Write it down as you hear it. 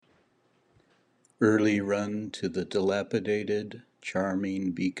Early run to the dilapidated,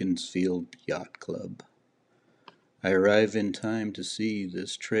 charming Beaconsfield Yacht Club. I arrive in time to see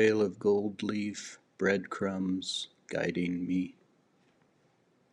this trail of gold leaf breadcrumbs guiding me.